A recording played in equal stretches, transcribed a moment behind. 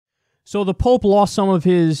So the Pope lost some of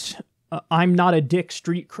his I'm not a dick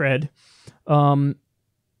street cred.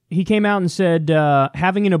 He came out and said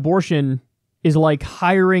having an abortion is like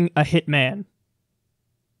hiring a hitman.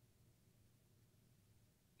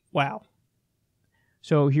 Wow.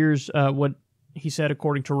 So here's what he said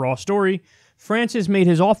according to Raw Story. Francis made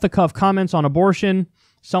his off-the-cuff comments on abortion,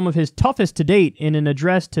 some of his toughest to date, in an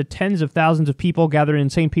address to tens of thousands of people gathered in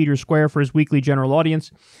St. Peter's Square for his weekly general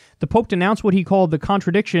audience. The Pope denounced what he called the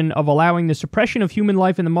contradiction of allowing the suppression of human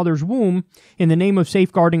life in the mother's womb in the name of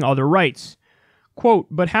safeguarding other rights. Quote,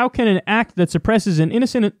 but how can an act that suppresses an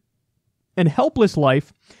innocent and helpless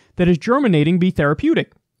life that is germinating be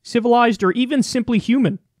therapeutic, civilized, or even simply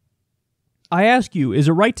human? I ask you, is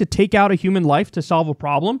it right to take out a human life to solve a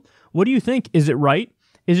problem? What do you think? Is it right?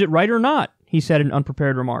 Is it right or not? He said in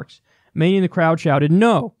unprepared remarks. Many in the crowd shouted,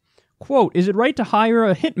 no. Quote, is it right to hire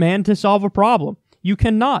a hitman to solve a problem? You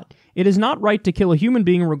cannot. It is not right to kill a human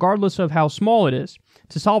being regardless of how small it is,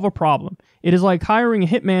 to solve a problem. It is like hiring a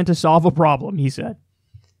hitman to solve a problem, he said.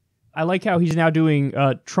 I like how he's now doing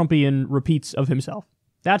Trumpian repeats of himself.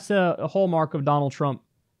 That's a hallmark of Donald Trump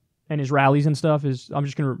and his rallies and stuff.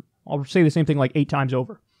 I'll say the same thing like 8 times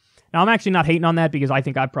over. Now, I'm actually not hating on that because I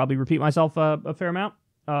think I probably repeat myself a fair amount.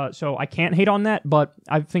 So I can't hate on that, but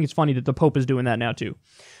I think it's funny that the Pope is doing that now too.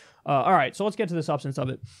 All right, so let's get to the substance of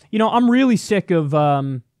it. You know, I'm really sick of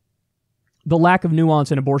the lack of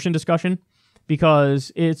nuance in abortion discussion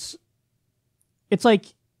because it's like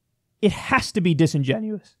it has to be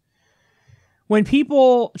disingenuous. When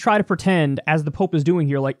people try to pretend, as the Pope is doing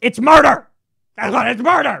here, like, it's murder! That's what, it's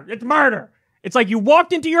murder! It's murder! It's like you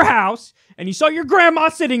walked into your house and you saw your grandma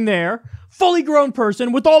sitting there, fully grown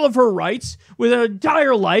person with all of her rights, with an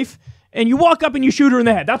entire life, and you walk up and you shoot her in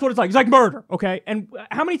the head. That's what it's like. It's like murder, okay? And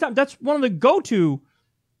how many times, that's one of the go-to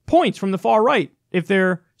points from the far right, if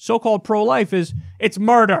they're so-called pro-life, is it's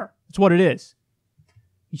murder. It's what it is.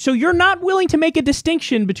 So you're not willing to make a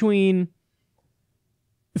distinction between,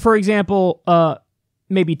 for example,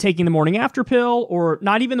 maybe taking the morning after pill, or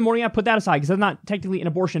not even the morning after, put that aside, because that's not technically an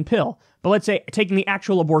abortion pill, but let's say taking the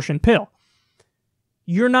actual abortion pill.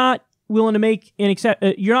 You're not willing to make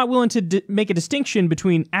make a distinction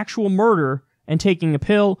between actual murder and taking a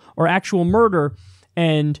pill, or actual murder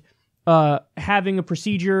and having a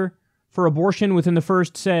procedure for abortion within the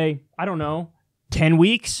first, say, I don't know, 10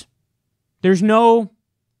 weeks.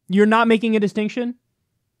 You're not making a distinction.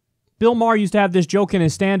 Bill Maher used to have this joke in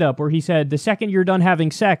his stand-up where he said, the second you're done having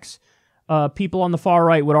sex, people on the far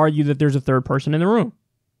right would argue that there's a third person in the room.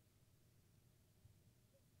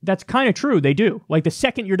 That's kind of true. They do. Like, the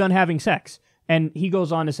second you're done having sex. And he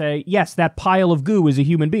goes on to say, yes, that pile of goo is a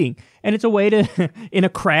human being. And it's a way to, in a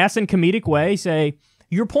crass and comedic way, say,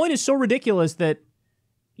 your point is so ridiculous that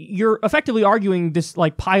you're effectively arguing this,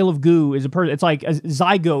 like, pile of goo is a person. It's like a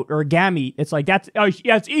zygote or a gamete. It's like, yeah,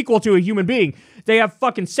 it's equal to a human being. They have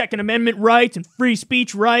fucking Second Amendment rights and free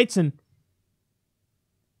speech rights.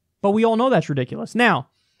 But we all know that's ridiculous. Now,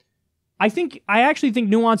 I actually think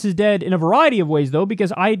nuance is dead in a variety of ways, though,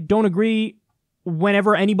 because I don't agree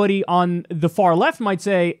whenever anybody on the far left might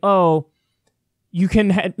say, oh, you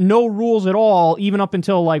can have no rules at all, even up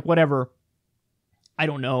until, like, whatever, I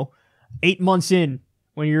don't know, 8 months in,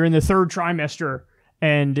 when you're in the third trimester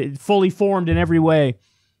and fully formed in every way.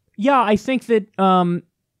 Yeah, I think that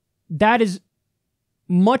that is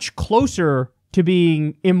much closer to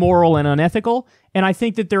being immoral and unethical, and I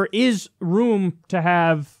think that there is room to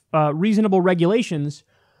have reasonable regulations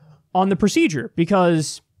on the procedure,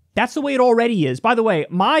 because that's the way it already is. By the way,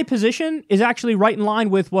 my position is actually right in line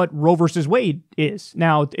with what Roe versus Wade is.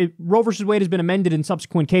 Now, Roe versus Wade has been amended in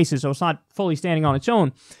subsequent cases, so it's not fully standing on its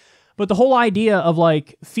own. But the whole idea of,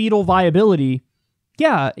 like, fetal viability,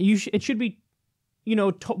 yeah, it should be,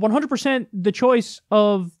 100% the choice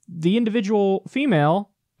of the individual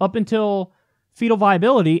female up until fetal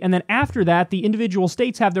viability, and then after that, the individual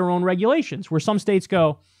states have their own regulations, where some states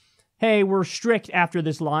go, hey, we're strict after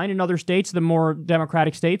this line, and other states, the more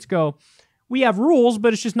democratic states, go, we have rules,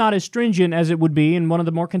 but it's just not as stringent as it would be in one of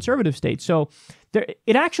the more conservative states. So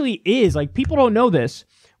it actually is, like, people don't know this.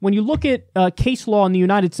 When you look at case law in the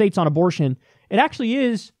United States on abortion, it actually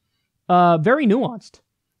is very nuanced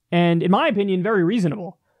and, in my opinion, very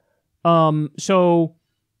reasonable. So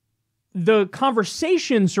the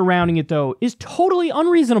conversation surrounding it, though, is totally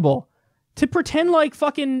unreasonable. To pretend like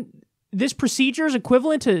fucking this procedure is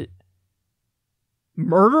equivalent to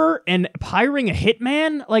murder and hiring a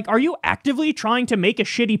hitman? Like, are you actively trying to make a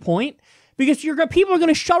shitty point? Because people are going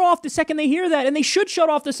to shut off the second they hear that, and they should shut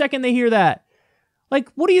off the second they hear that. Like,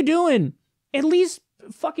 what are you doing? At least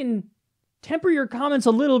fucking temper your comments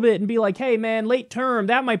a little bit and be like, hey, man, late term,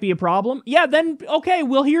 that might be a problem. Yeah, then, okay,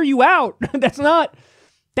 we'll hear you out. That's not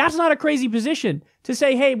a crazy position to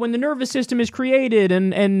say, hey, when the nervous system is created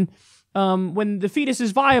and when the fetus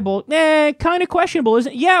is viable, kind of questionable,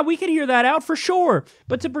 isn't it? Yeah, we could hear that out for sure.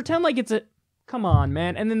 But to pretend like it's come on,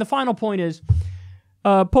 man. And then the final point is,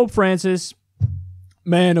 Pope Francis,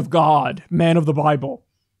 man of God, man of the Bible.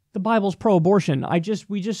 The Bible's pro-abortion.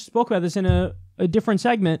 We just spoke about this in a different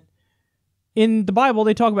segment. In the Bible,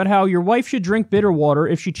 they talk about how your wife should drink bitter water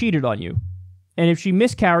if she cheated on you. And if she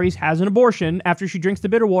miscarries, has an abortion, after she drinks the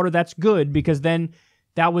bitter water, that's good, because then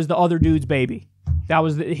that was the other dude's baby. That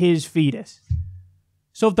was his fetus.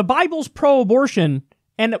 So if the Bible's pro-abortion,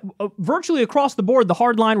 and virtually across the board, the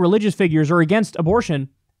hardline religious figures are against abortion,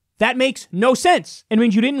 that makes no sense. It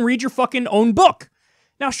means you didn't read your fucking own book.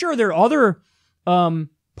 Now, sure, there are other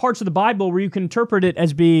parts of the Bible where you can interpret it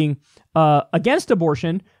as being against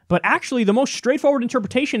abortion, but actually the most straightforward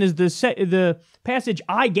interpretation is the passage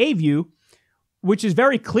I gave you, which is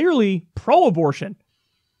very clearly pro-abortion.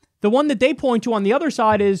 The one that they point to on the other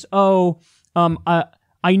side is, I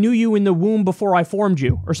knew you in the womb before I formed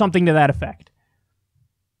you, or something to that effect.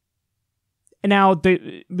 And now,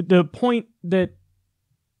 the point that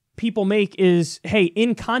people make is, hey,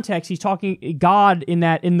 in context, he's talking, God in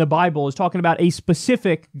the Bible is talking about a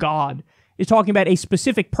specific God, is talking about a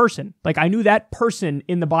specific person. Like, I knew that person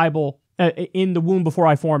in the Bible, in the womb before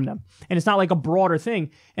I formed them. And it's not like a broader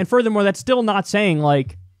thing. And furthermore, that's still not saying,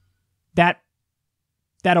 like, that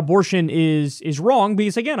abortion is wrong,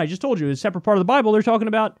 because, again, I just told you, it's a separate part of the Bible. They're talking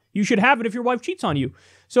about you should have it if your wife cheats on you.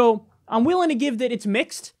 So I'm willing to give that it's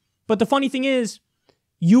mixed, but the funny thing is,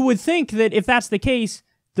 you would think that if that's the case,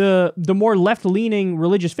 the more left-leaning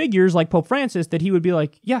religious figures like Pope Francis, that he would be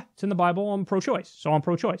like, yeah, it's in the Bible, I'm pro-choice, so I'm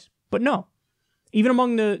pro-choice. But no. Even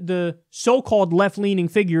among the so-called left-leaning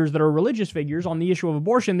figures that are religious figures on the issue of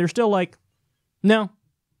abortion, they're still like, no,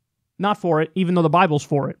 not for it, even though the Bible's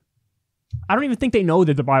for it. I don't even think they know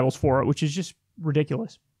that the Bible's for it, which is just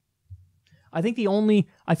ridiculous. I think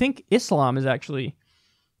Islam is actually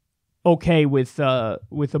okay with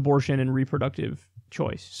abortion and reproductive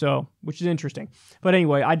choice, so, which is interesting. But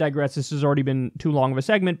anyway, I digress. This has already been too long of a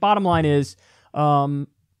segment. Bottom line is, Mr.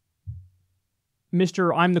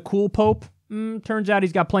 I'm the cool Pope, turns out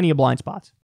he's got plenty of blind spots.